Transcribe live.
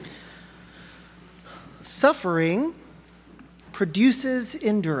Suffering produces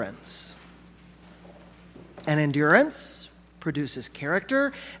endurance, and endurance produces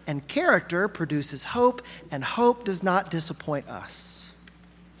character, and character produces hope, and hope does not disappoint us.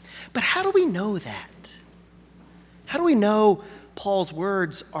 But how do we know that? How do we know Paul's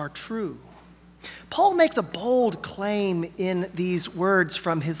words are true? Paul makes a bold claim in these words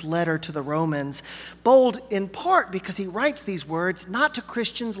from his letter to the Romans. Bold in part because he writes these words not to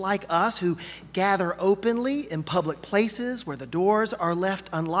Christians like us who gather openly in public places where the doors are left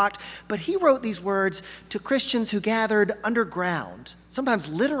unlocked, but he wrote these words to Christians who gathered underground, sometimes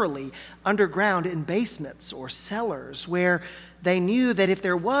literally underground in basements or cellars, where they knew that if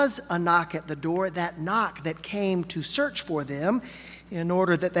there was a knock at the door, that knock that came to search for them, in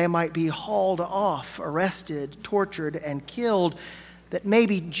order that they might be hauled off, arrested, tortured, and killed, that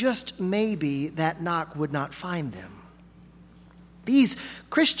maybe, just maybe, that knock would not find them. These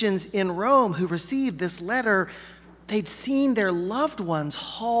Christians in Rome who received this letter, they'd seen their loved ones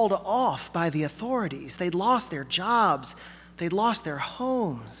hauled off by the authorities. They'd lost their jobs. They'd lost their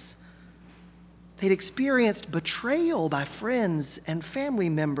homes. They'd experienced betrayal by friends and family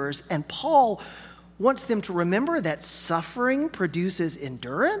members, and Paul wants them to remember that suffering produces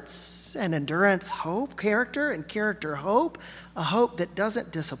endurance, and endurance hope, character, and character hope, a hope that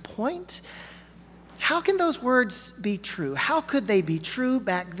doesn't disappoint. How can those words be true? How could they be true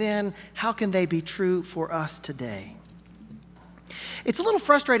back then? How can they be true for us today? It's a little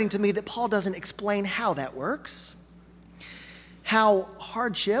frustrating to me that Paul doesn't explain how that works, how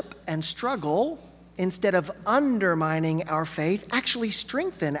hardship and struggle, instead of undermining our faith, actually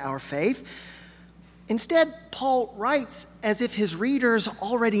strengthen our faith. Instead, Paul writes as if his readers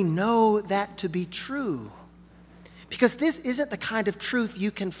already know that to be true. Because this isn't the kind of truth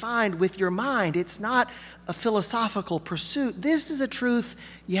you can find with your mind. It's not a philosophical pursuit. This is a truth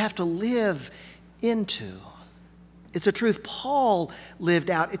you have to live into. It's a truth Paul lived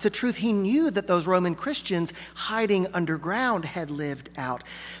out. It's a truth he knew that those Roman Christians hiding underground had lived out.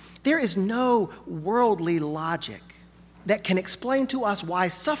 There is no worldly logic that can explain to us why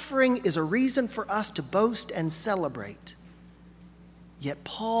suffering is a reason for us to boast and celebrate. Yet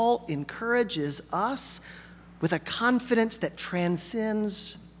Paul encourages us with a confidence that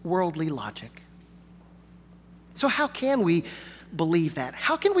transcends worldly logic. So how can we believe that?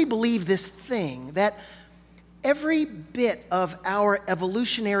 How can we believe this thing that every bit of our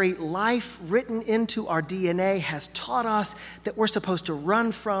evolutionary life written into our DNA has taught us that we're supposed to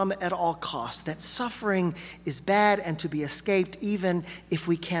run from at all costs, that suffering is bad and to be escaped even if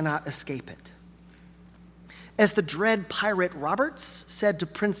we cannot escape it? As the dread pirate Roberts said to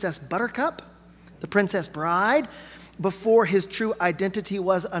Princess Buttercup, the Princess Bride, before his true identity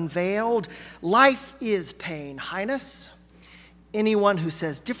was unveiled, "Life is pain, Highness. Anyone who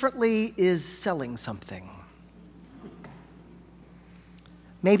says differently is selling something."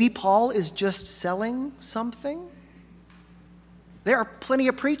 Maybe Paul is just selling something. There are plenty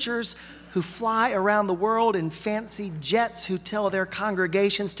of preachers who fly around the world in fancy jets who tell their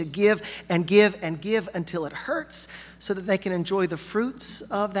congregations to give and give and give until it hurts so that they can enjoy the fruits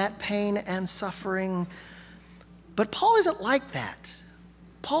of that pain and suffering. But Paul isn't like that.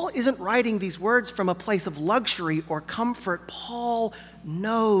 Paul isn't writing these words from a place of luxury or comfort. Paul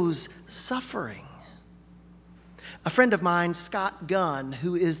knows suffering. A friend of mine, Scott Gunn,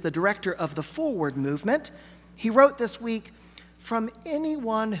 who is the director of the Forward Movement, he wrote this week, "From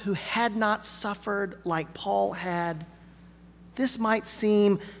anyone who had not suffered like Paul had, this might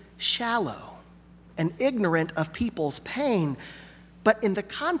seem shallow and ignorant of people's pain, but in the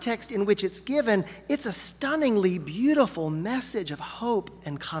context in which it's given, it's a stunningly beautiful message of hope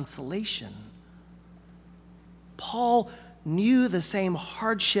and consolation." Paul knew the same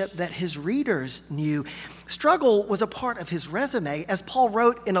hardship that his readers knew. Struggle was a part of his resume. As Paul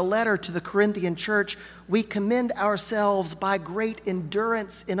wrote in a letter to the Corinthian church, "We commend ourselves by great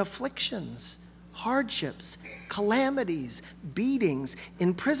endurance in afflictions, hardships, calamities, beatings,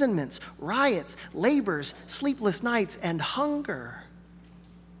 imprisonments, riots, labors, sleepless nights, and hunger."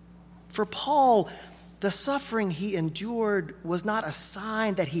 For Paul, the suffering he endured was not a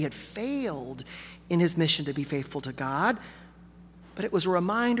sign that he had failed in his mission to be faithful to God, but it was a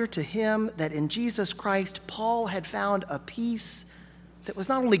reminder to him that in Jesus Christ, Paul had found a peace that was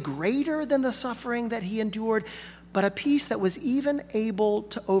not only greater than the suffering that he endured, but a peace that was even able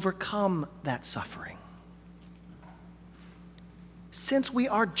to overcome that suffering. "Since we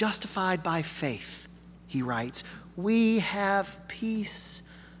are justified by faith," he writes, "we have peace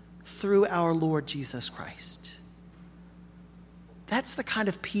through our Lord Jesus Christ." That's the kind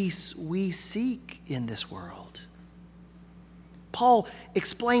of peace we seek in this world. Paul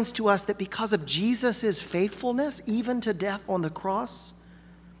explains to us that because of Jesus' faithfulness, even to death on the cross,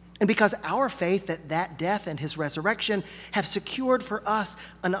 and because our faith that death and his resurrection have secured for us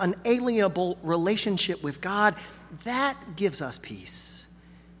an unalienable relationship with God, that gives us peace.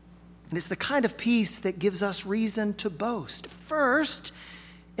 And it's the kind of peace that gives us reason to boast. First,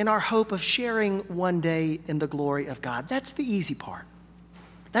 in our hope of sharing one day in the glory of God. That's the easy part.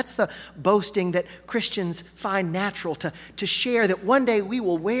 That's the boasting that Christians find natural, to share that one day we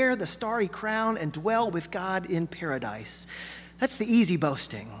will wear the starry crown and dwell with God in paradise. That's the easy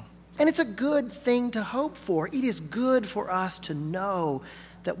boasting. And it's a good thing to hope for. It is good for us to know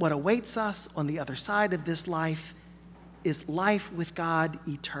that what awaits us on the other side of this life is life with God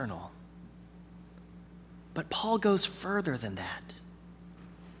eternal. But Paul goes further than that.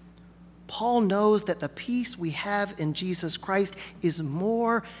 Paul knows that the peace we have in Jesus Christ is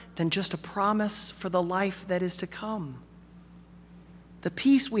more than just a promise for the life that is to come. The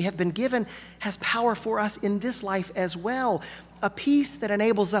peace we have been given has power for us in this life as well, a peace that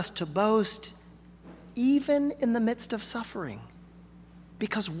enables us to boast even in the midst of suffering,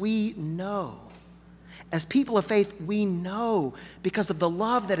 because we know. As people of faith, we know, because of the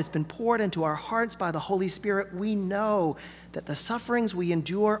love that has been poured into our hearts by the Holy Spirit, we know that the sufferings we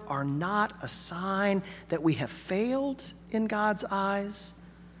endure are not a sign that we have failed in God's eyes,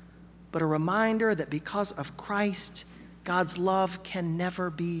 but a reminder that because of Christ, God's love can never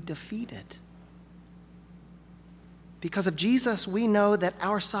be defeated. Because of Jesus, we know that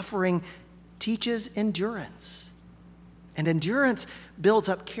our suffering teaches endurance. And endurance builds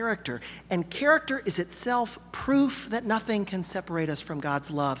up character. And character is itself proof that nothing can separate us from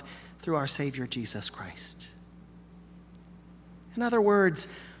God's love through our Savior, Jesus Christ. In other words,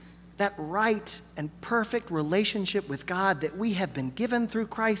 that right and perfect relationship with God that we have been given through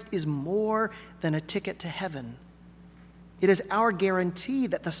Christ is more than a ticket to heaven. It is our guarantee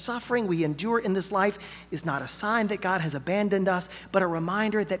that the suffering we endure in this life is not a sign that God has abandoned us, but a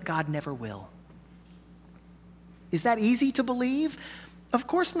reminder that God never will. Is that easy to believe? Of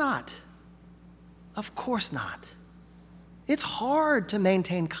course not. Of course not. It's hard to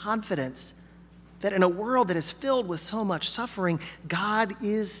maintain confidence that in a world that is filled with so much suffering, God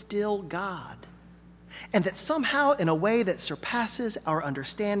is still God. And that somehow, in a way that surpasses our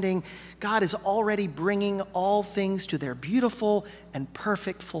understanding, God is already bringing all things to their beautiful and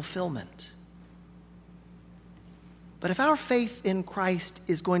perfect fulfillment. But if our faith in Christ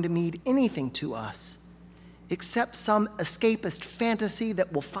is going to mean anything to us, except some escapist fantasy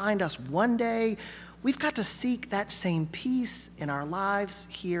that will find us one day, we've got to seek that same peace in our lives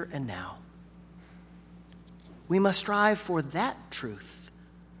here and now. We must strive for that truth,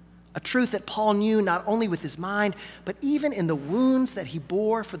 a truth that Paul knew not only with his mind, but even in the wounds that he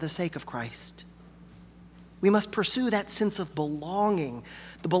bore for the sake of Christ. We must pursue that sense of belonging,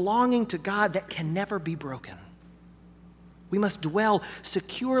 the belonging to God that can never be broken. We must dwell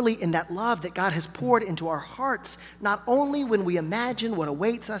securely in that love that God has poured into our hearts, not only when we imagine what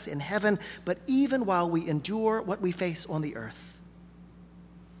awaits us in heaven, but even while we endure what we face on the earth.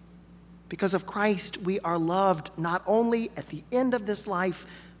 Because of Christ, we are loved not only at the end of this life,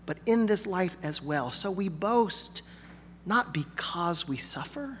 but in this life as well. So we boast not because we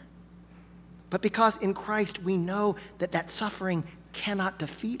suffer, but because in Christ we know that that suffering cannot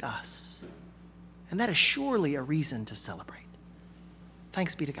defeat us. And that is surely a reason to celebrate.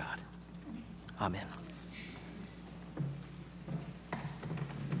 Thanks be to God. Amen.